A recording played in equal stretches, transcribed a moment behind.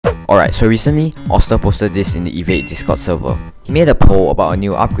Alright, so recently, Oster posted this in the Evade Discord server. He made a poll about a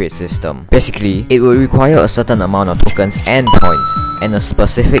new upgrade system. Basically, it will require a certain amount of tokens and points, and a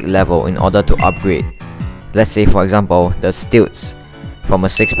specific level in order to upgrade. Let's say for example, the stilts, from a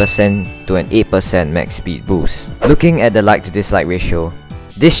 6% to an 8% max speed boost. Looking at the like to dislike ratio,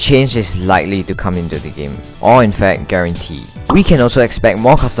 this change is likely to come into the game, or in fact guaranteed. We can also expect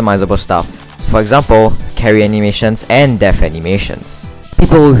more customizable stuff, for example, carry animations and death animations.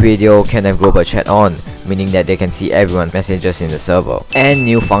 People with radio can have global chat on, meaning that they can see everyone's messages in the server. And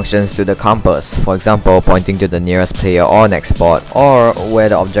new functions to the compass, for example pointing to the nearest player or next spot, or where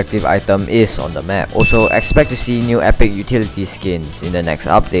the objective item is on the map. Also expect to see new epic utility skins in the next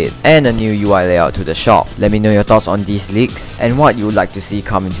update, and a new UI layout to the shop. Let me know your thoughts on these leaks, and what you would like to see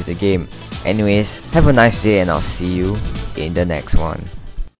come into the game. Anyways, have a nice day and I'll see you in the next one.